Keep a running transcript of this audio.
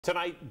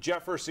Tonight,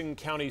 Jefferson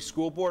County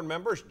School Board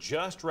members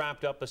just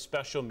wrapped up a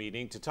special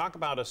meeting to talk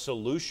about a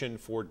solution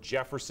for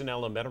Jefferson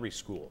Elementary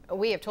School.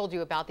 We have told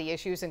you about the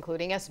issues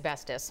including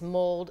asbestos,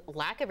 mold,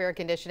 lack of air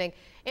conditioning,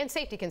 and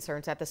safety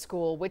concerns at the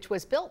school, which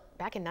was built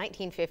back in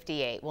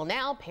 1958. Well,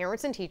 now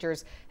parents and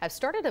teachers have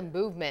started a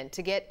movement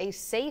to get a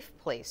safe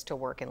place to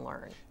work and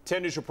learn.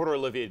 10 News reporter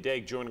Olivia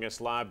Degg joining us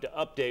live to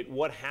update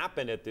what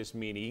happened at this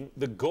meeting.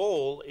 The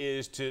goal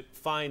is to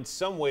find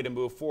some way to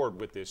move forward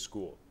with this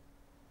school.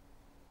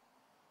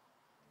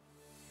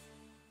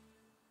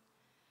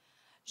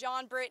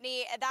 John,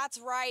 Brittany, that's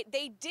right.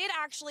 They did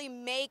actually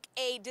make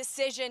a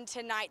decision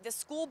tonight. The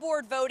school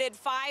board voted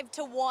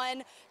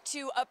 5-1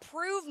 to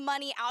approve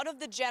money out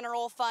of the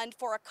general fund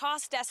for a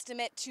cost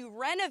estimate to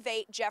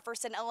renovate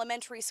Jefferson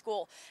Elementary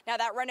School. Now,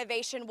 that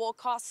renovation will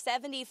cost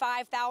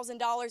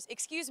 $75,000.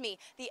 Excuse me,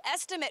 the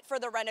estimate for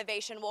the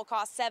renovation will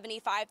cost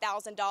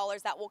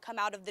 $75,000. That will come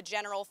out of the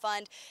general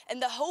fund.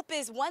 And the hope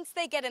is once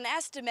they get an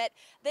estimate,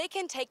 they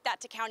can take that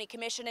to County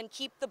Commission and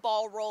keep the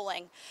ball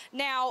rolling.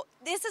 Now,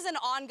 this is an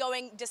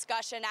ongoing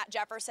discussion at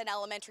Jefferson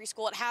Elementary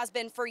School. It has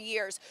been for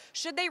years.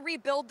 Should they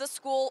rebuild the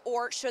school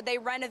or should they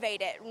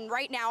renovate it? And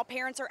right now,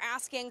 parents are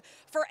asking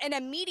for an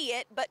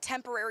immediate but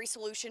temporary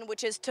solution,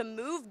 which is to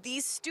move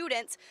these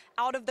students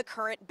out of the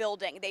current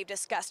building. They've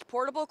discussed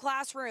portable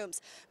classrooms,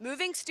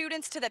 moving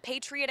students to the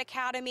Patriot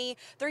Academy.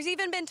 There's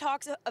even been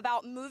talks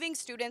about moving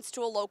students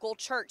to a local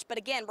church. But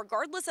again,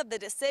 regardless of the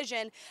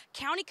decision,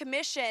 County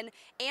Commission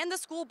and the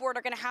school board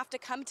are going to have to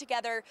come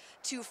together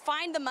to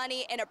find the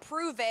money and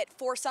approve it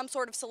for some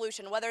sort of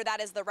solution, whether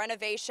that is the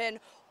renovation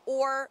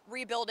or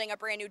rebuilding a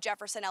brand new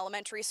Jefferson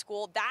Elementary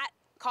School. That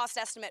cost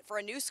estimate for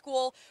a new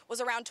school was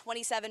around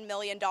 $27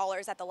 million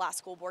at the last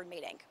school board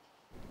meeting.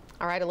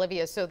 All right,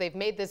 Olivia, so they've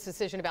made this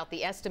decision about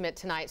the estimate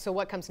tonight. So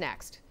what comes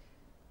next?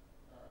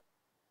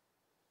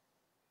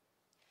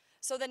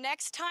 So the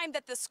next time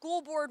that the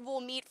school board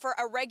will meet for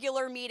a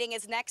regular meeting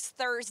is next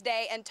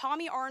Thursday, and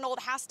Tommy Arnold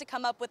has to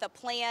come up with a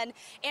plan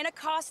and a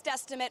cost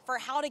estimate for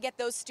how to get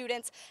those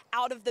students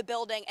out of the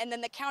building. And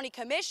then the County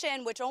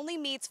Commission, which only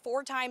meets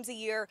 4 times a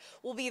year,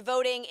 will be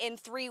voting in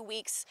 3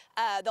 weeks.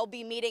 They'll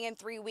be meeting in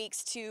 3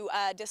 weeks to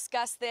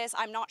discuss this.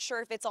 I'm not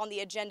sure if it's on the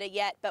agenda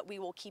yet, but we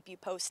will keep you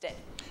posted.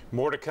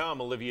 More to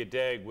come. Olivia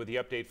Degg with the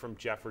update from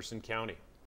Jefferson County.